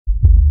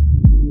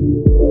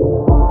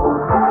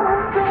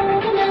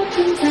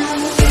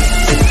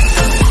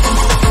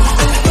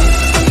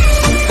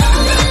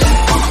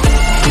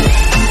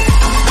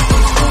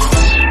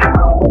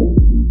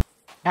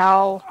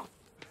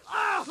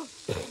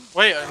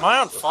Wait, am I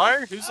on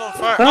fire? Who's on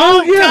fire?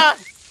 Oh, yeah.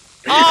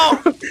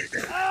 God!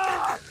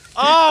 Oh!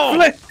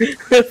 Oh!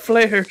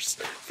 Flares.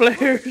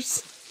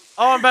 Flares.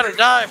 Oh, I'm about to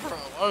die, bro.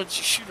 Why would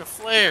you shoot a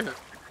flare?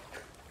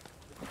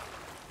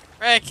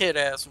 Crackhead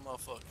ass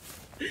motherfucker.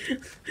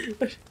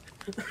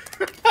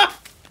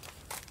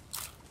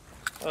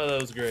 Oh,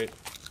 that was great.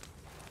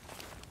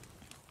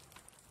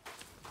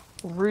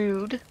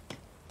 Rude.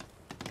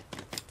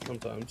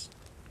 Sometimes.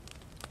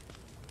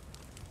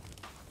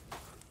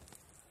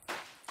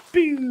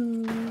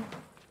 Pew.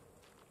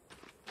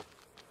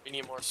 We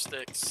need more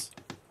sticks.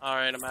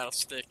 Alright, I'm out of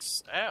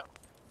sticks. Ow.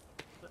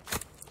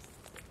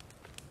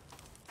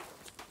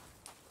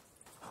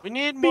 We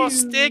need more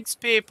sticks,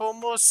 people.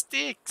 More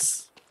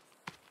sticks.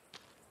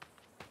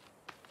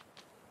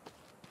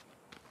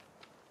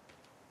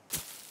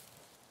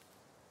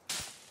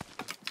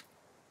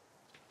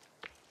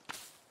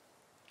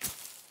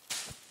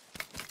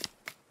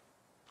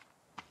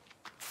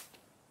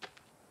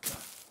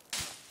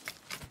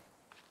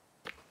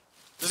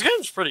 This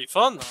game's pretty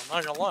fun, though. I'm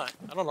not gonna lie.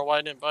 I don't know why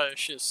I didn't buy this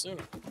shit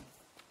sooner.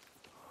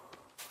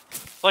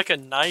 It's like a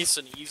nice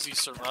and easy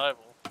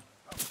survival.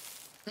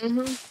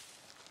 Mm-hmm.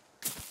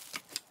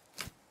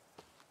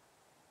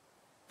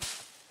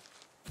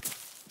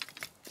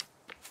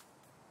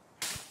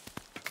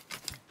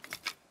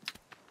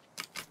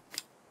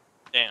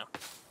 Damn.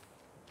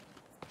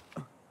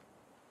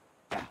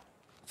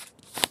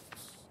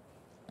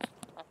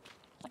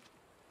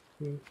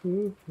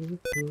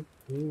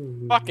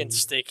 Fucking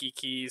sticky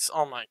keys.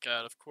 Oh my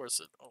god, of course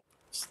it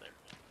opens. There.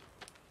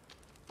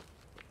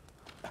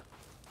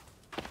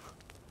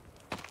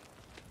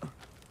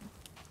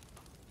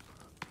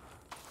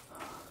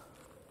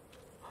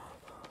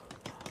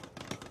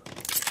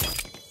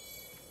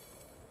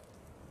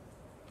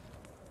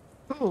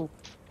 Ooh.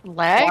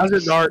 Lag? Why is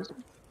it dark?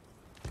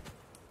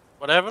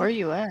 Whatever. Where are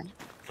you at?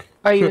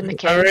 Are you in the I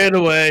cave? ran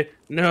away.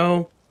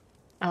 No.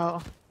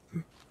 Oh.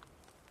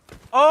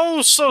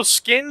 Oh, so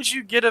skins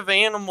you get of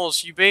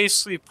animals, you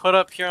basically put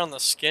up here on the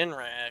skin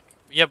rack.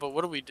 Yeah, but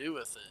what do we do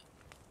with it?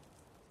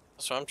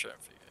 That's what I'm trying to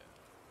figure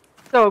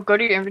out. So go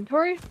to your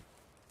inventory,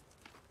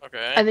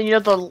 Okay. and then you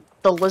know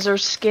the lizard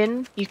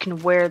skin. You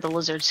can wear the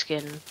lizard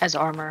skin as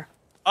armor.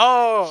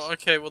 Oh,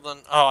 okay, well then...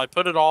 Oh, I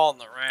put it all on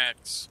the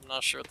racks. I'm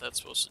not sure what that's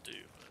supposed to do,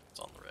 but it's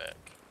on the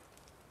rack.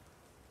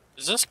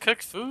 Is this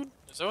cooked food?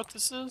 Is that what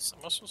this is?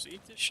 Am I supposed to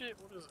eat this shit?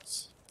 What is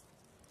this?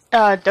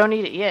 Don't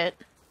eat it yet.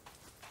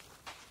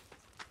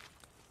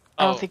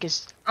 I Oh, don't think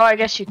it's. Oh, I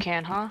guess you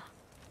can, huh?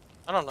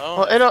 I don't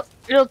know. Well,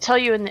 it'll tell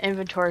you in the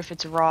inventory if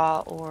it's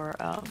raw or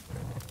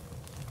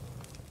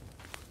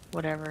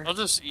whatever. I'll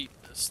just eat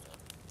this then.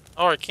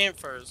 Oh, our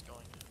campfire is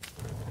going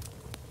in.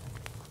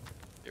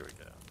 Here we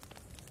go.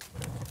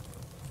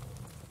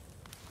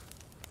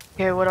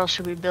 Okay, what else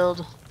should we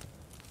build?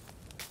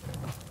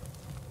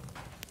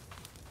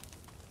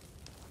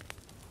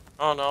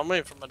 Oh no, I'm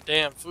waiting for my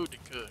damn food to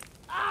cook.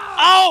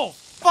 Oh!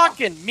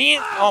 Fucking me!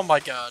 Oh my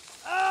god.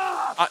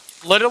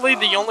 Literally,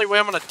 the only way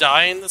I'm gonna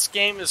die in this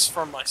game is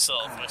from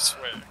myself, I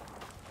swear.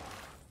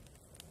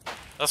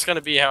 That's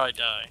gonna be how I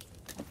die.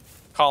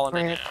 Calling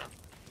it Rip. now.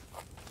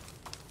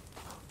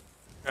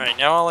 Alright,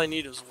 now all I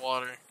need is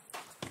water.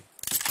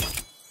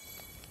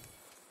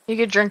 You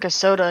could drink a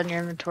soda in your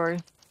inventory.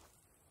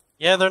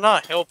 Yeah, they're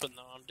not helping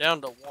though. I'm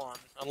down to one.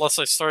 Unless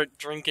I start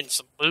drinking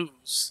some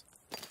booze.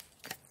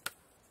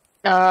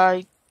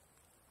 Yeah,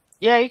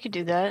 you could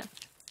do that.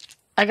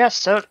 I got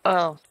soda.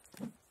 Oh,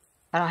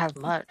 I don't have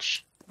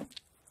much.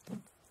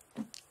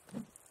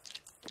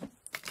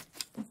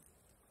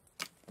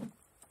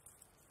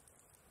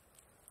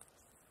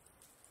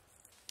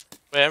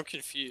 Wait, I'm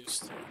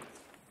confused.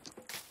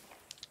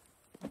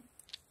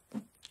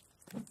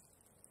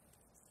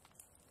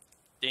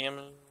 Damn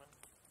it.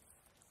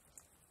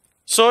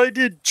 So I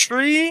did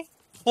tree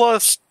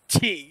plus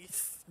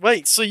teeth.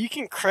 Wait, so you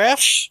can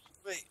craft...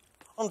 Wait,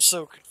 I'm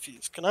so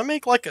confused. Can I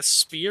make like a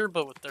spear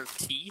but with their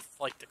teeth?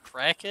 Like the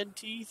crackhead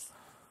teeth?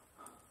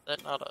 Is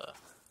that not a...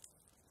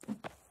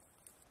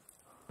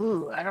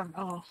 Ooh, I don't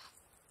know.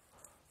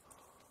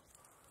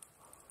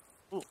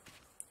 Ooh.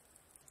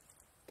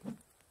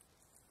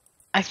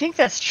 I think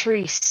that's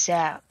tree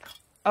sap.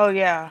 Oh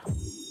yeah.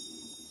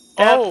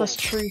 That Oh. plus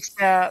tree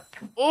sap.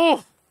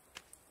 Oh!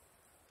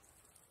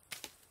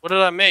 What did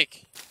I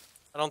make?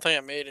 I don't think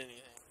I made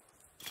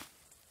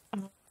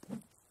anything.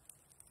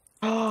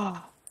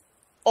 Oh.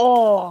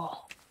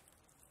 Oh.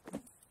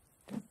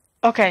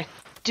 Okay.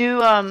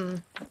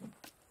 Do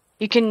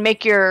you can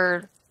make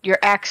your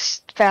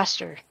axe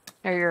faster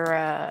or your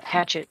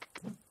hatchet.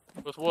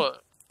 With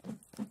what?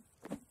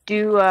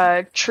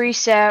 Do tree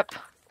sap,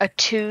 a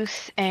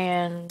tooth,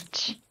 and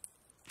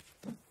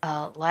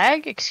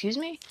lag. Excuse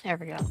me. There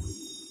we go.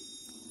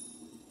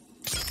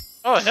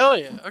 Oh, hell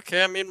yeah.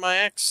 Okay, I made my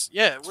axe.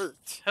 Yeah, it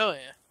worked. Hell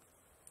yeah.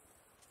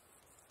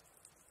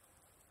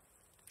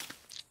 How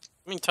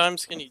many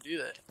times can you do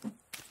that?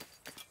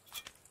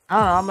 I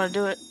don't know. I'm gonna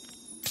do it.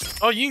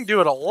 Oh, you can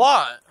do it a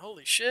lot.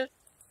 Holy shit.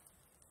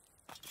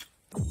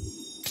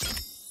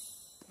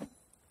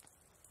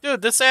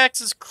 Dude, this axe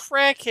is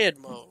crackhead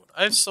mode.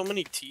 I have so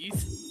many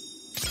teeth.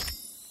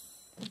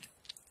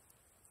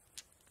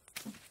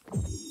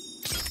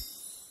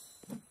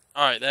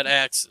 Alright, that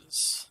axe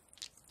is...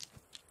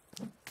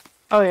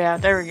 Oh yeah,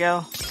 there we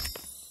go.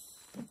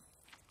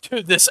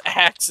 Dude, this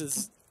axe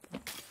is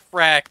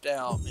cracked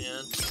out,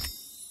 man.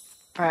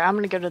 Alright, I'm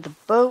gonna go to the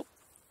boat.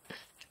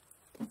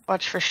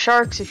 Watch for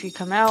sharks if you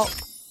come out.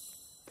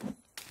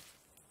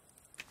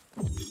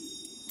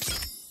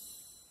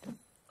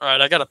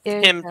 Alright, I got a There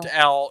you pimped go.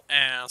 out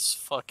ass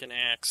fucking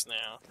axe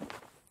now.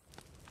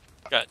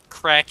 Got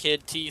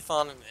crackhead teeth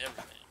on it and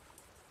everything.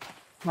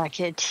 My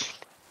kid.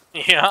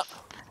 Yeah.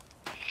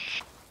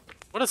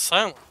 What is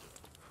silent?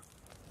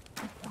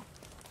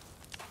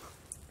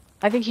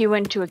 I think he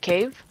went to a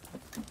cave.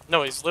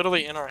 No, he's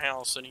literally in our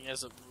house and he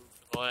hasn't moved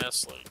for the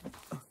last, like...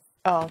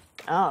 Oh,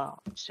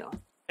 so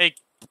Hey,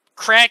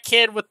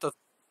 crackhead with the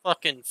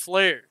fucking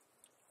flare.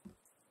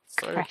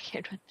 Sorry.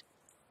 crackhead. Is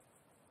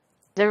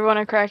everyone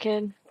a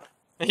crackhead?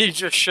 He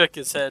just shook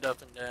his head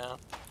up and down.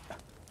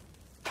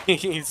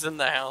 He's in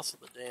the house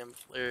with the damn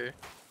flare.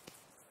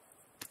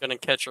 Gonna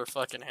catch our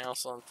fucking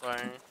house on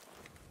fire.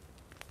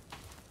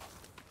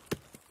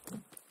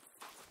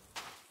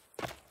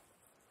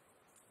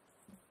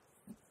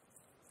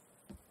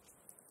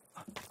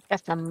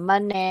 Got some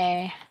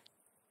money.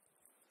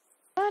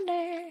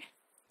 Money.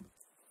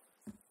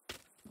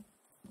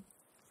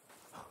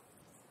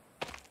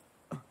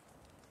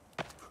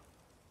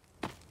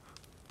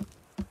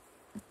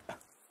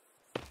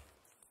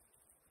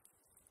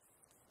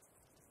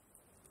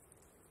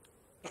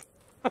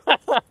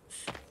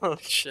 Oh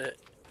shit.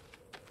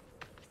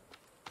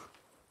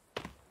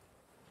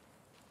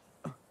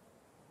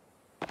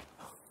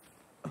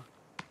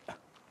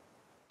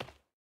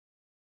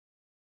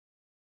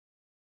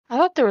 I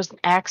thought there was an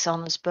axe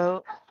on this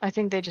boat. I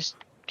think they just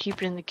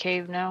keep it in the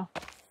cave now.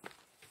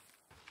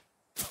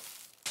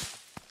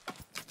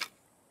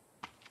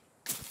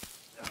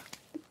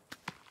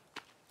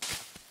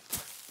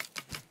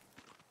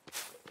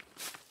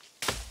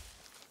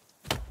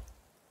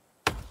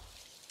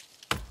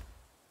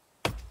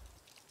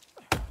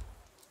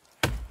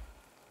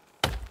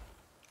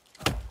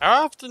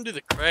 How often do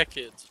the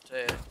crackheads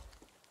attack?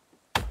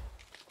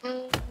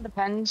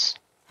 Depends.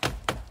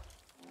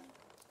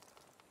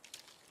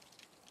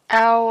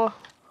 Ow.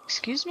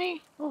 Excuse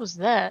me? What was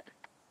that?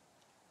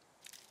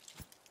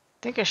 I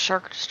think a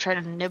shark just tried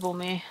to nibble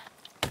me.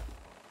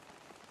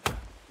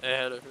 That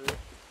had to hurt.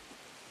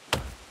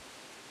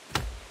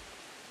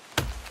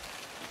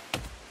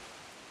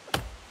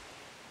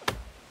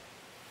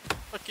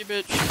 Fuck you,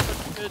 bitch.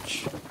 Fuck you,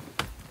 bitch.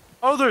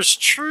 Oh, there's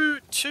two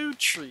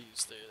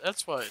trees there.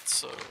 That's why it's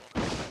so...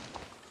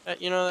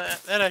 you know,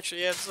 that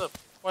actually adds up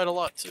quite a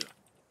lot, too.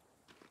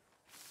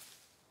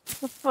 What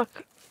the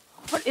fuck?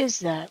 What is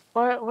that?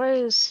 What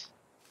is...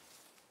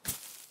 Am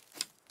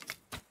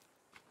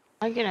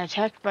I getting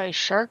attacked by a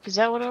shark? Is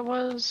that what it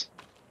was?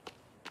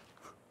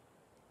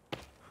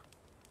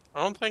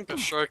 I don't think a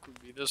shark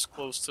would be this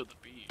close to the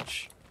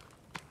beach.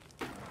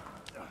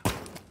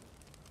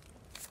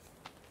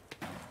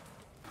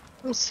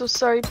 I'm so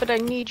sorry, but I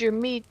need your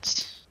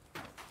meat.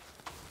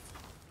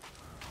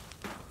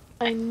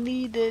 I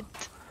need it.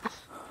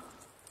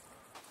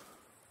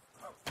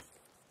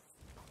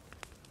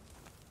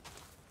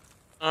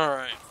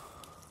 Alright.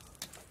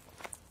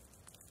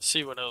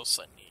 See what else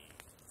I need.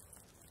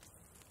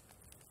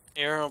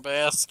 Arrow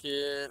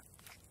basket.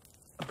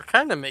 We're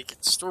kind of making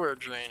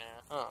storage right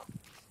now, huh?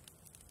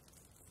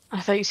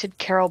 I thought you said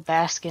Carol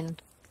Baskin.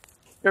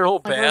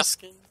 Carol Like,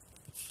 Baskin?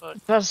 Fuck. I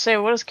was about to say,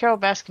 what does Carol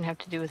Baskin have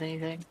to do with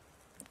anything?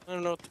 I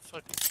don't know what the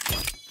fuck.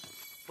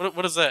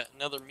 What is that?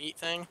 Another meat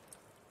thing?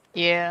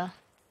 Yeah.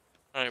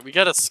 Alright, we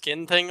got a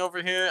skin thing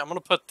over here. I'm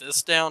gonna put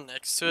this down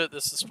next to it.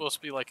 This is supposed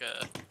to be like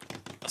a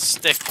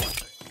stick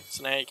holder.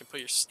 So now you can put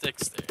your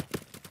sticks there.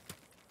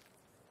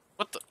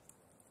 What the?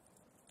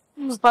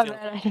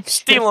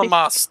 Stealing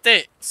my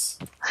sticks!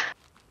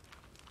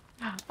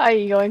 I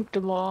yoinked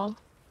them all.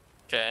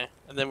 Okay,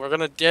 and then we're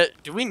gonna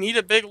do we need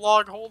a big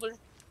log holder?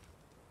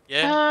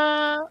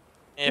 Yeah?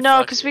 No,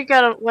 fuck because it. we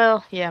gotta,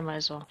 well, yeah, might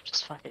as well.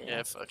 Just fuck it.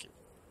 Yeah, fuck it.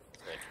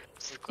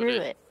 Screw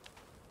it.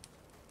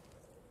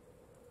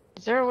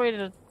 Is there a way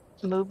to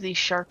move these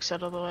sharks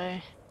out of the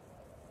way?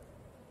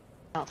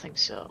 I don't think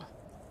so.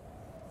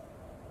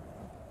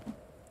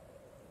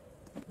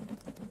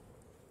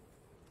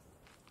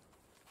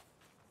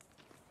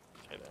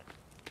 Okay, there.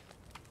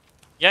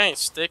 You got any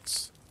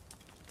sticks?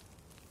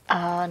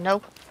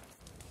 Nope.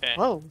 Okay.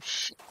 Whoa,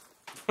 shit.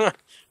 We're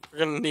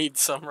gonna need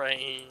some right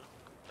here.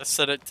 Let's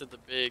set it to the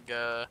big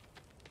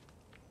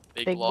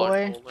Big log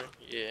boy? holder.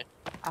 Yeah.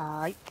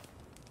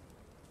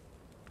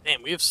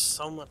 Damn, we have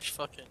so much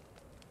fucking...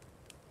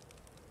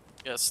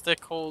 We got a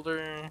stick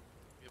holder,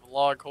 we have a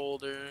log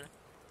holder,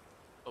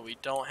 but we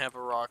don't have a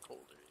rock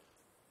holder yet.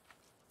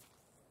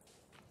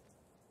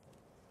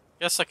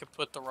 Guess I could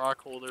put the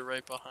rock holder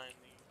right behind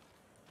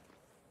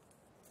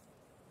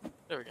me.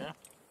 There we go.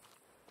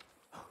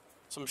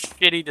 Some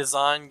shitty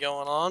design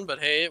going on, but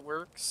hey, it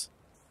works.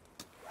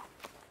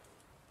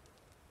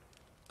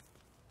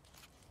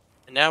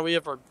 And now we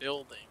have our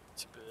building.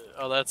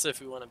 Oh, that's if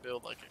we want to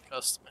build like a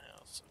custom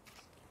house.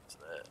 So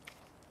that.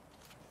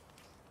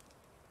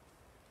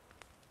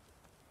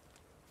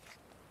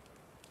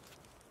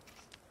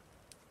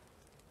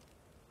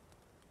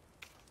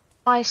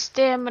 My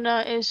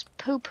stamina is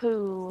poo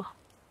poo.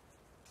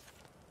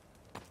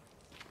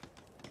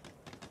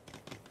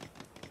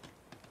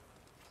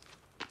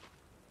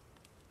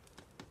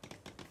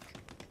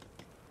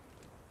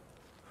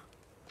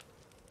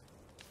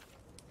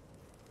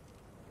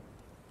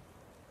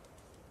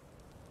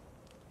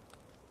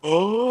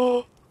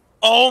 Oh!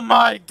 Oh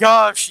my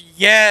gosh,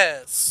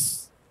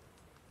 yes!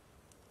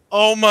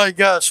 Oh my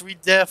gosh, we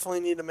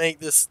definitely need to make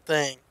this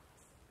thing.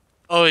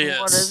 Oh yes.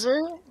 What is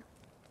it?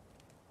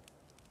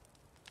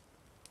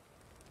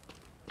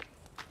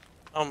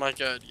 Oh my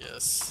god,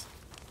 yes.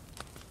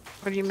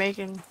 What are you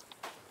making?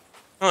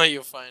 Oh,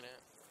 you'll find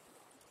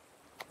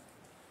it.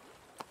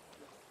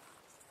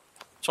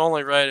 It's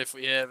only right if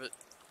we have it.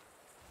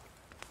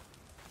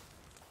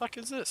 Fuck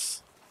is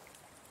this?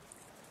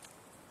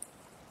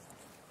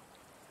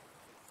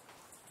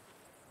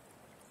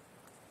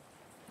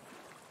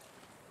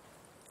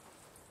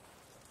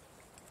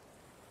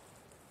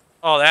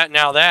 Oh,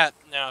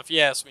 now if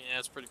you ask me,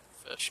 that's pretty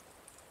professional.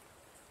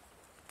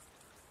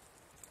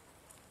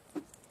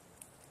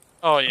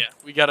 Oh yeah,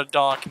 we got a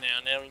dock now.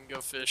 Now we can go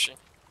fishing.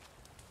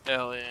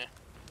 Hell yeah.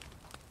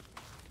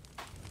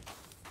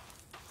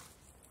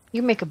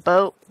 You make a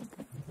boat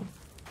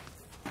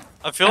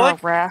I feel or a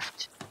like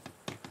raft.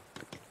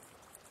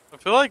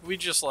 we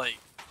just like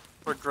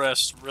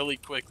progressed really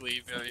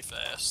quickly, very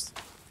fast.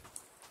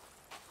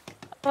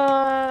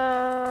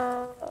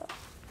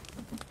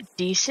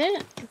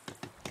 Decent.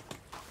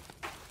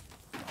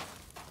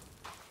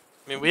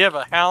 I mean, we have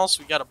a house,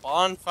 we got a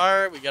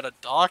bonfire, we got a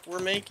dock we're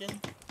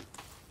making.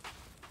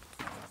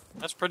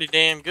 That's pretty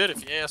damn good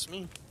if you ask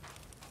me.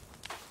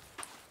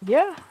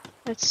 Yeah,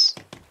 it's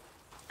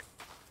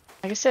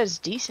like I said, it's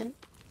decent.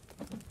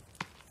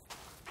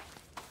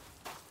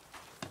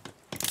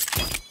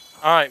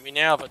 Alright, we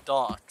now have a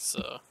dock,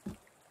 so.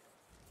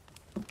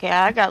 Okay,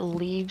 I got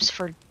leaves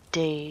for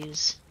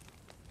days.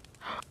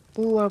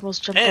 Ooh, I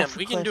almost jumped Damn, off the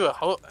we cliff. can do a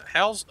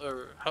house,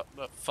 or,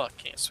 fuck,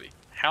 can't speak.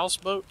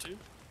 Houseboat, too?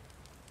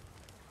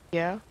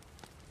 Yeah.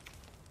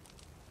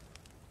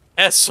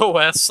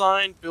 SOS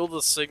sign, build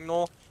a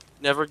signal,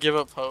 never give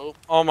up hope.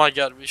 Oh my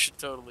god, we should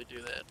totally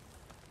do that.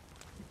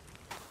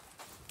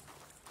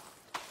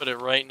 Put it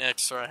right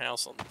next to our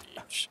house on the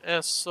beach.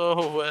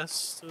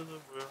 SOS to the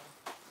world.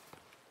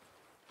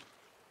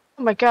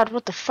 Oh my god,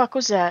 what the fuck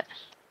was that?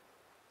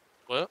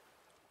 What?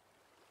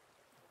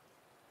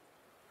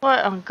 What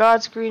on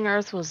God's green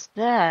earth was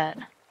that?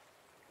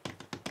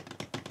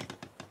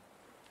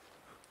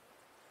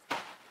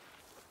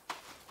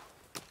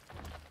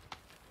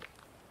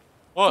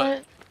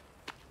 What?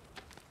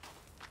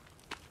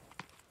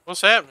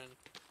 What's happening?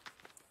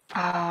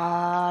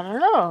 I don't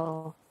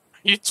know.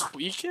 You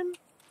tweaking?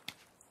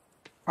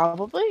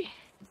 Probably.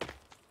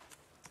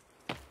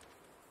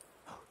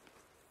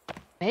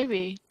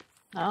 Maybe.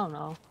 I don't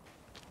know.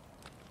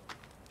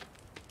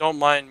 Don't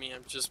mind me,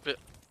 I'm just bit.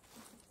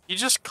 You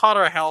just caught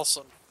our house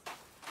on.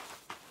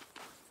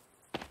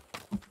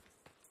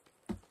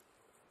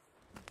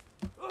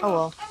 Oh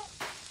well.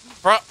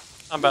 Bro,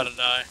 I'm about to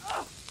die.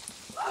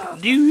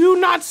 Do you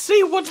not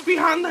see what's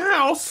behind the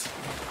house?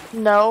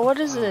 No, what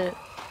is it?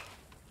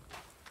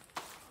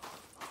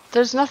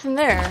 There's nothing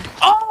there.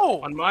 Oh!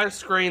 On my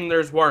screen,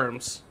 there's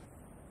worms.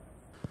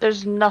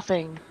 There's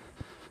nothing.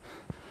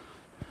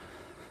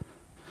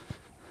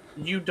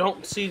 You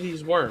don't see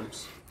these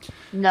worms.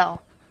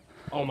 No.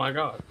 Oh my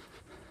god.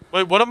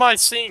 Wait, what am I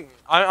seeing?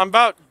 I'm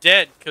about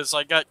dead because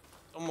I got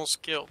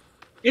almost killed.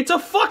 It's a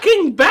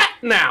fucking bat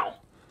now!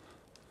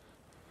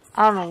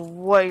 I don't know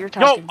what you're Yo,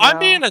 talking about. I'm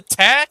being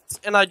attacked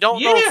and I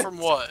don't know Yeah. from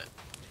what.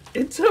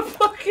 It's a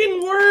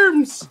fucking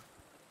worms!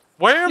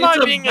 Where am It's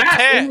I a being bat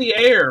attacked? in the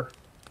air.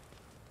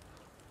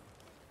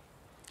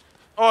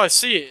 Oh, I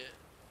see it.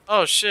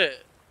 Oh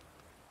shit.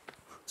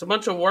 It's a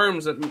bunch of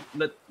worms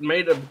that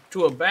made it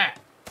to a bat.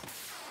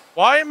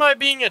 Why am I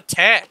being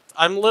attacked?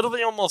 I'm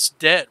literally almost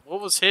dead.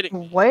 What was hitting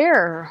me?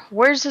 Where?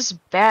 Where's this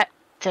bat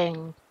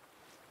thing?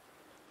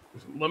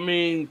 Let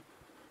me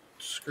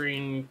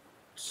screen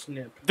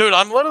snip. Dude,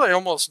 I'm literally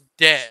almost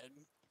dead.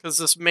 Because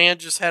this man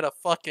just had a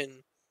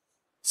fucking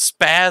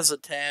spaz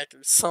attack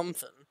or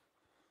something.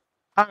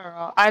 I don't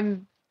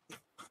know.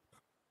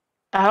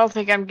 I don't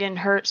think I'm getting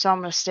hurt, so I'm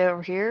gonna stay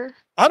over here.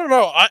 I don't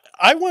know.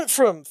 I went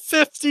from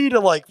 50 to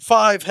like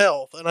 5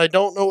 health, and I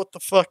don't know what the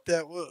fuck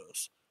that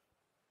was.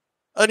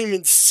 I didn't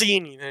even see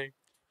anything.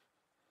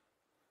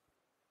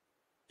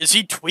 Is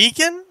he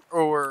tweaking?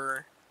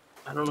 Or...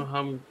 I don't know how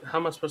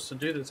am I supposed to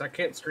do this? I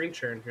can't screen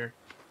share in here.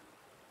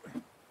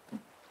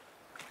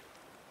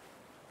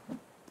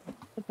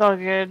 It's all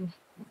good.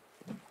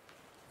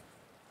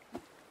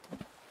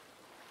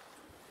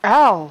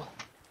 Ow!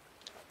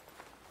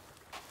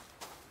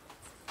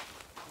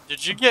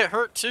 Did you get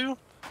hurt too?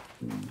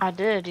 I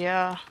did,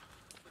 yeah.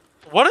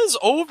 What is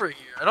over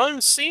here? I don't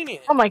even see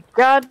anything. Oh my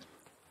god!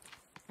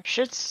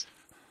 Shit's...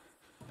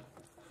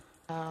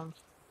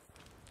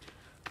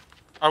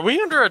 Are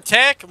we under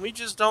attack and we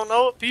just don't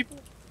know it, people?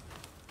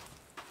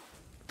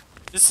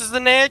 This is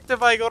an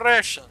active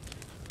aggression.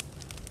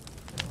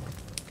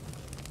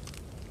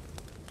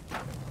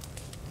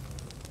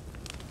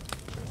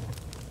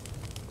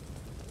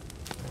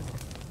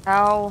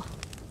 Ow.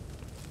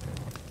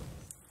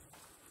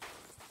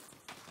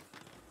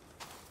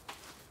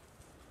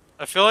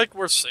 I feel like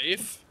we're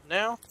safe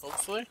now,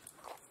 hopefully.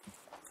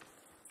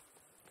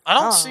 I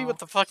don't see Oh. what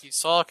the fuck he's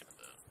talking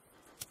about.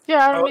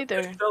 Yeah, I don't Oh, either.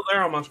 it's still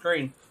there on my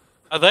screen.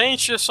 They ain't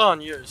just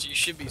on yours. You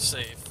should be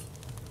safe.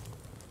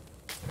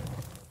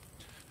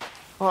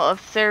 Well,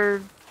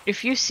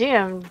 if you see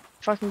them,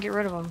 fucking get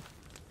rid of them.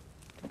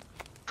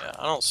 Yeah,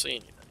 I don't see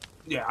anything.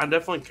 Yeah, I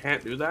definitely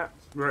can't do that.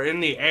 We're in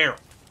the air.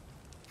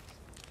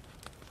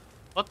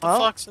 What the Well?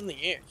 fuck's in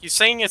the air? He's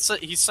saying it's a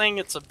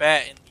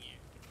bat in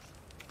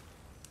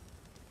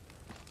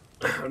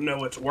the air.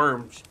 No, it's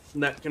worms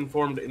that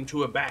conformed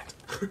into a bat.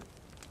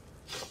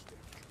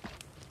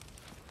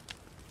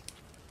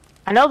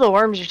 I know the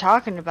worms you're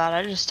talking about.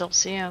 I just don't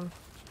see them.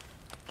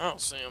 I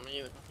don't see him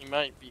either. He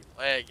might be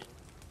lagging.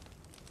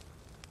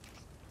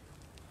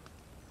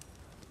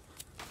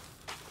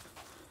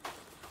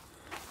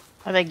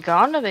 Are they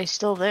gone? Or are they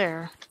still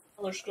there?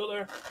 Oh, they're still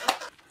there.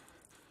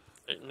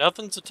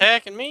 Nothing's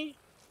attacking me?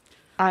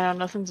 I know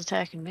nothing's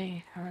attacking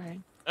me. All right.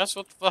 That's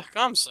what the fuck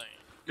I'm saying.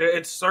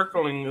 It's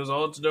circling is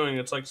all it's doing.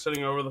 It's like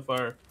sitting over the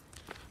fire.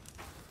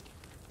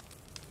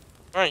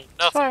 Right, It's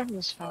nothing. fine.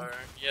 It's fine. Alright,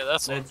 yeah,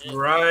 that's on It's me.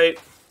 right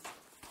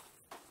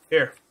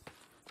here.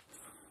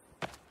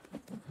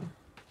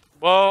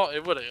 Well,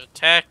 it would have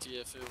attacked you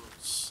if it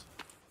was...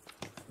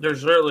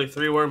 There's literally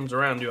 3 worms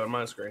around you on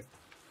my screen.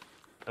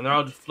 And they're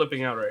all just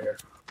flipping out right here.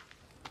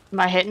 Am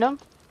I hitting them?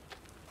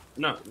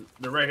 No,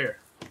 they're right here.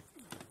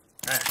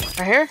 Ah.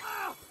 Right here?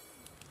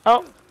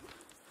 Oh,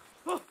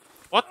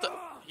 What the...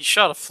 He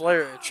shot a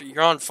flare at you.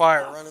 You're on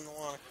fire, running the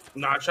water.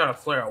 No, I shot a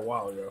flare a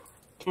while ago.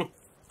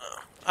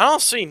 I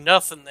don't see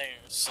nothing there,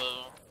 so...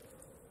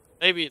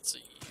 Maybe it's a...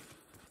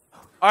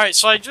 Alright,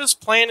 so I just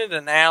planted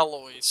an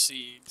alloy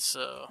seed,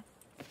 so...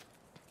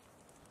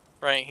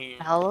 Right here.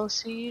 aloe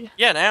seed?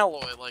 Yeah, an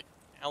alloy, like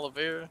aloe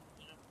vera.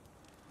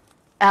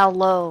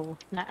 Aloe.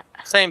 Not,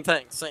 Same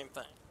thing, same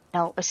thing.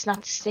 no, it's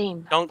not the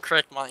same. Don't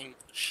correct my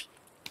English.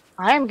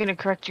 I am gonna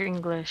correct your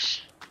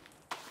English.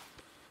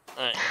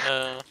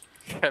 Alright,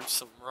 grab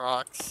some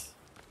rocks.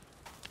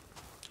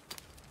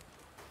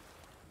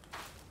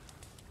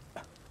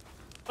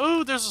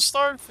 Oh, there's a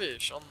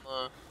starfish on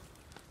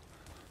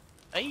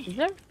the... Is Hey!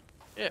 there?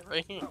 Yeah,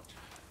 right here.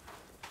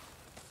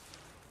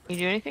 You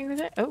do anything with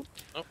it? Oh.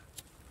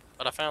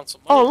 But I found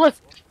some money. Oh, look.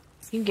 before.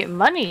 You can get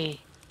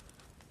money.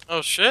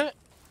 Oh, shit?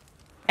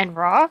 And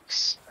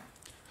rocks?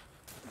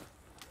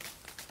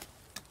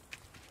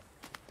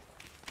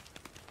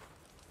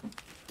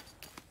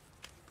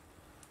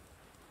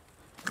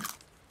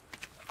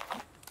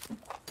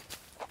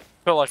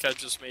 I feel like I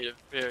just made a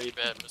very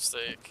bad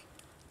mistake.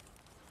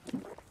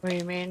 What do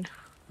you mean?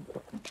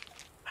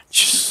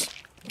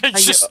 I Are you-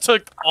 just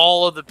took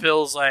all of the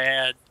pills I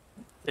had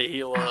to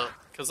heal up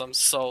because I'm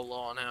so low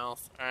on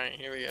health. Alright,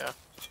 here we go.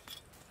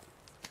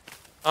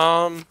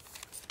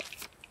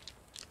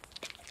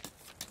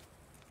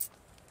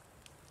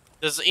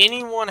 Does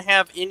anyone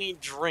have any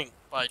drink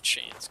by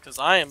chance? Because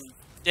I am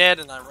dead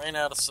and I ran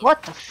out of soda.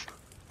 What the f-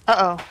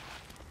 Uh-oh.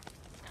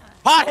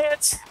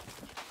 Potheads!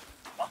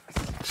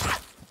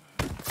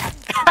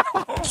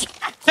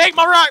 Take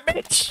my rock,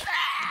 bitch!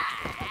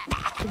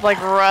 Like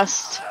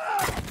rust.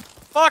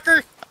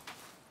 Fucker!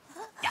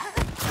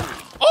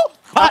 Oh!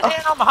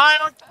 Pothead, I'm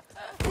behind on...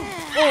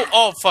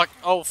 Oh, fuck.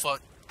 Oh,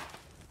 fuck.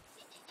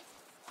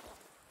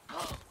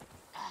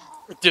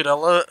 Dude, I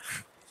love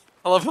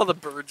how the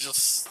bird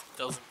just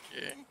doesn't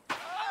care.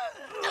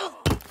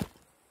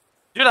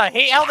 Dude, I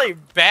hate how they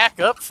back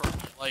up from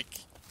you. Like,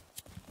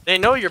 they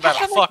know you're about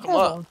to fuck them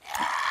up.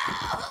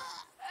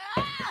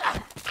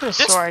 Could've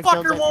This swore I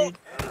killed fucker that won't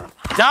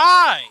dude.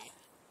 die!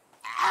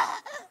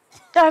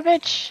 Die,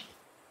 bitch!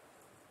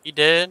 He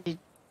did? Did-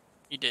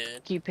 He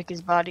did. Can you pick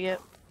his body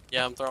up?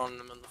 Yeah, I'm throwing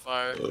him in the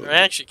fire. Or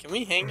actually, can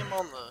we hang him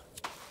on the...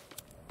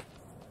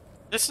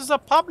 This is a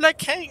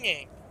public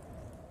hanging!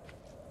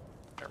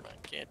 Never mind,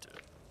 can't do it.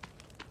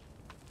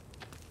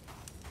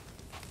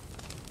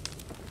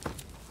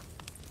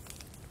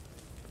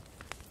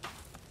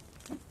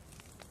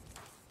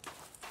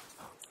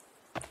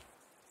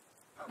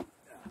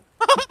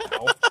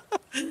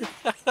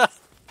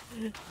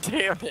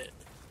 Damn it.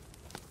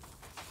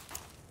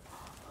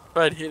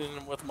 Tried hitting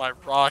him with my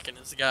rock and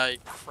this guy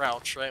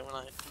crouched right when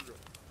I threw it.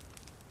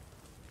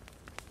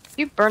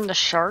 You burn the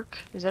shark?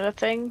 Is that a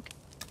thing?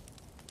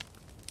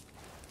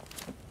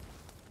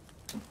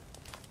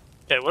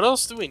 Okay, what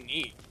else do we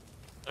need?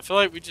 I feel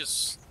like we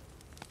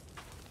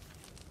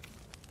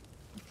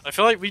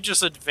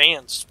just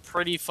advanced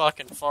pretty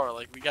fucking far.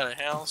 Like, we got a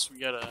house, we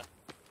got a...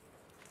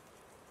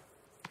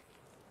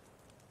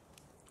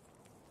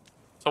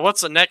 So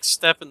what's the next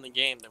step in the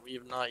game that we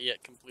have not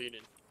yet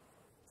completed?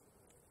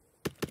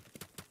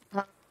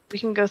 We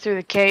can go through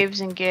the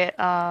caves and get,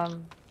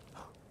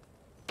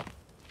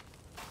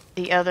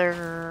 the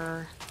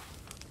other,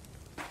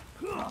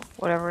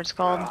 whatever it's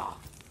called,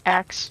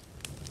 axe.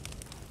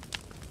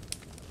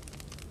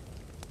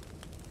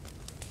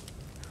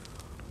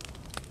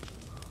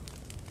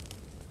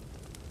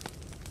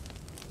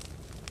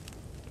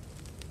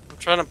 I'm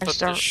trying to put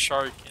start- this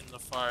shark in the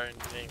fire and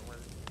it ain't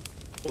working.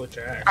 Which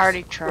axe? I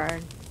already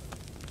tried.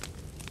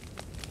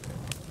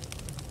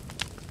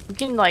 You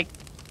can like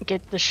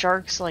get the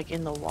sharks like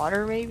in the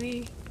water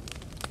maybe.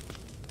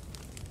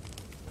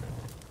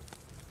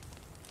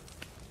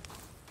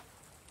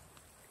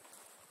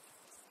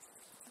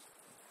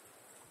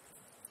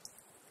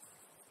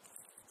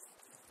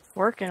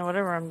 Working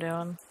whatever I'm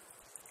doing.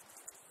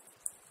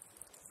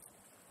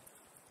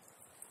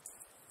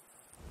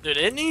 Dude,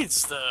 it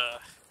needs the...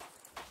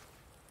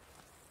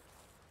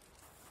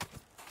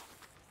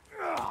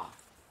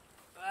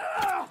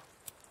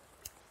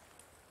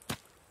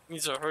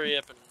 Needs to hurry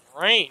up and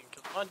rain,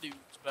 because my dude's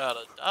about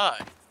to die.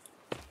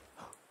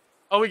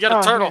 Oh, we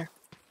got a turtle. Here.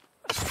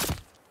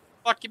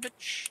 Fuck you,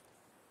 bitch.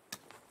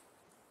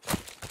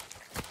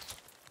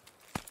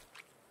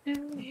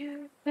 Do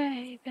you,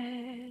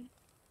 baby?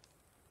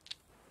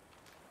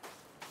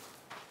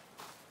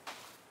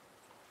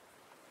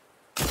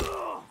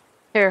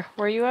 Here,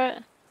 where you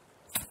at?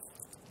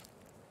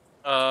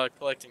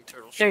 Collecting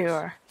turtle shells. There you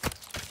are.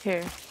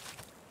 Here.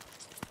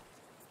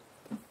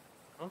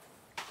 Huh?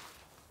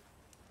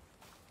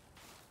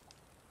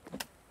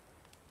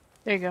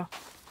 There you go.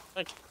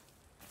 Thank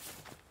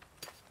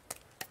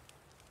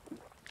you.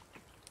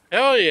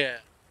 Hell yeah.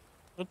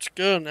 Let's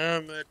go. Now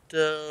I'm at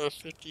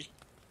 50.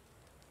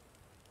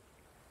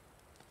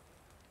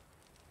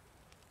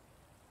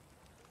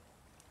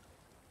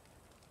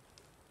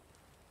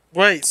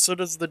 Wait, so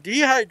does the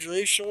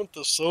dehydration with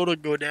the soda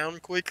go down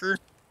quicker?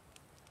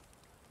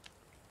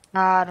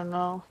 I don't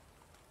know.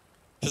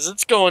 Because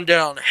it's going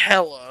down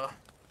hella.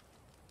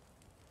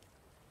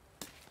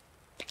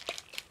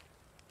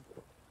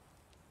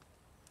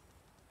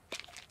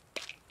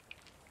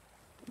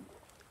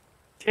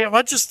 Damn,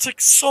 I just took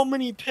so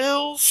many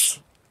pills.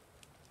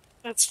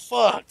 That's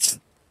fucked.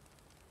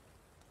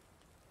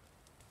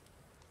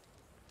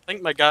 I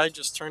think my guy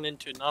just turned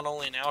into not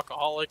only an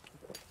alcoholic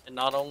and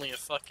not only a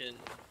fucking...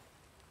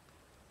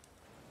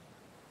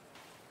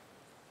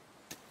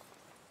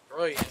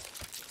 Right.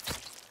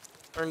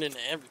 Turned into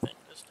everything,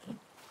 doesn't he?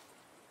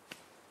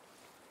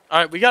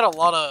 Alright, we got a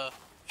lot of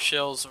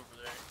shells over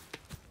there.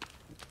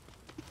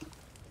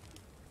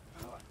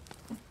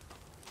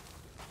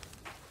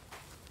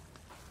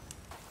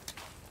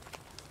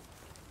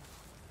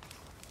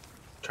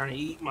 Trying to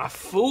eat my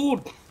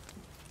food.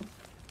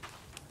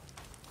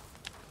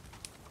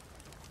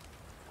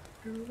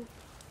 I'm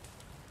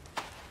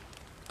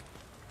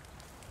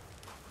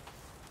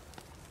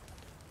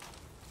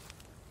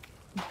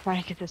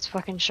trying to get this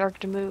fucking shark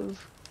to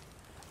move.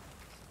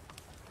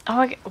 Oh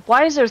my god,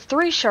 why is there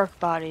 3 shark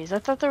bodies? I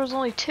thought there was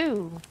only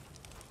 2.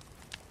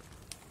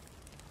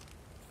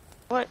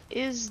 What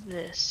is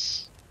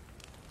this?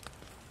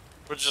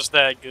 We're just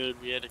that good,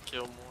 we had to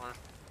kill more.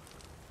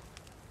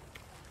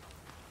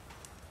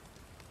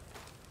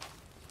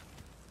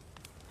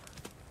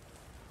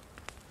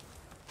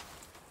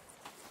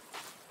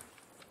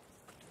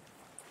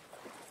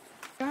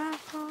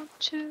 Drive on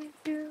to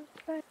you,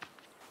 babe.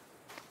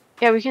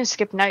 Yeah, we can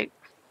skip night.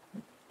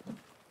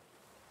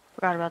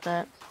 Forgot about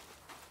that.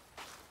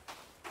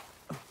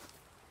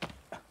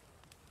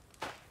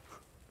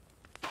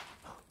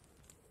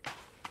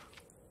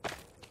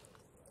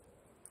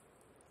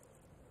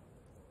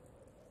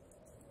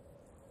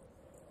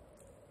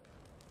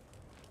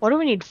 What do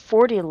we need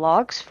 40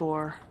 logs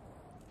for?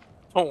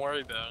 Don't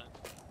worry about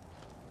it.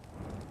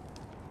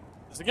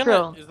 Is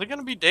it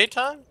gonna be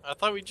daytime? I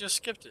thought we just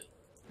skipped it.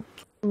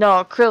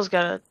 No, Krill's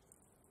got a...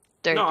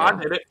 There No, you I go.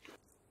 did it.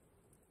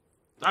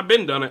 I've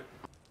been done it.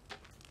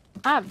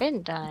 I've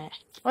been done it.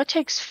 What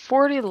takes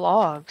 40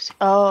 logs?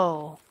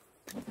 Oh.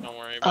 Don't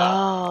worry about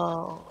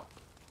Oh.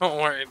 it. Don't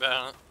worry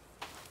about it.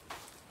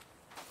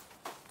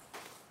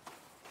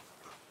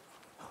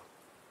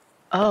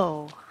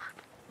 Oh.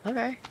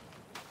 Okay.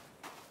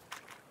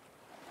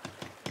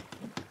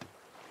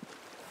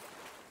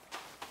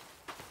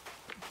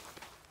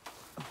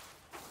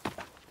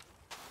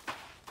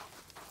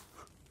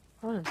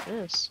 What is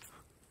this?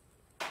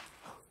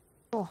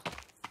 Cool.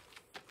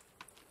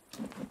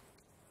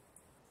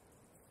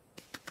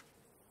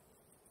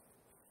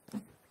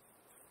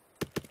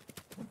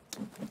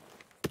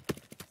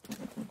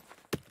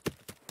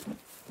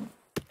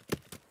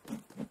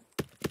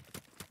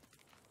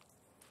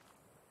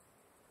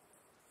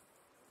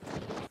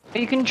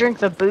 You can drink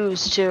the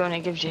booze too, and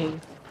it gives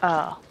you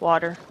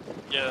water.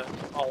 Yeah,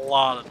 a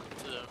lot of it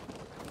too.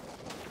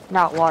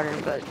 Not water,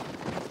 but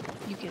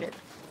you get it.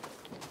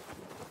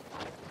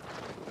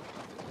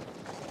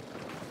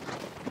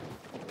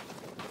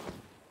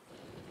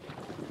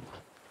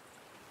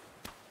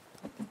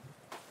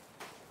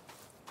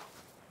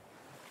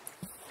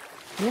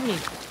 Do you have any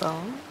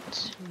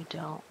bones? We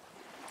don't.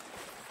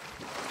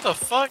 What the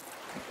fuck?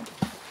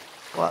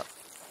 What?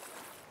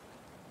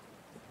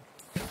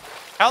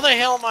 How the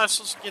hell am I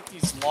supposed to get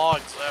these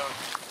logs out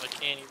if I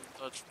can't even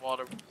touch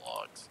water with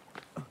logs?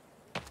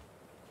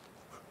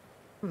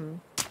 Hmm.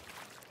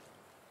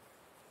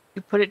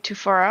 You put it too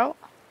far out?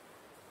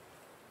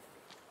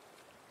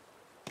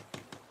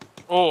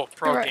 Oh,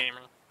 pro Right.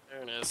 gamer.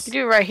 There it is. You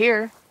do it right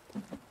here.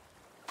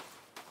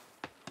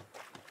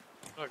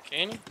 Oh,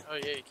 can you? Oh,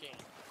 yeah, you can.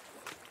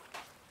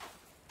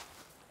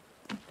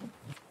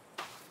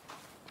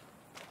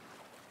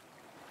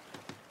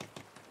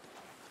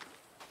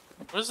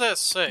 What does that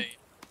say?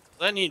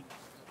 Does that need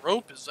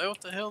rope? Is that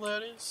what the hell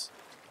that is?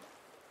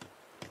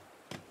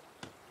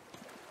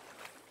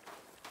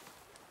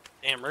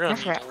 Damn, we're gonna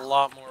need forgot. a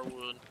lot more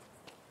wood.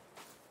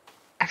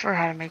 I forgot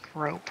how to make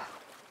rope.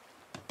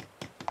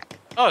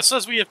 Oh, it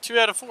says we have 2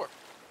 out of 4.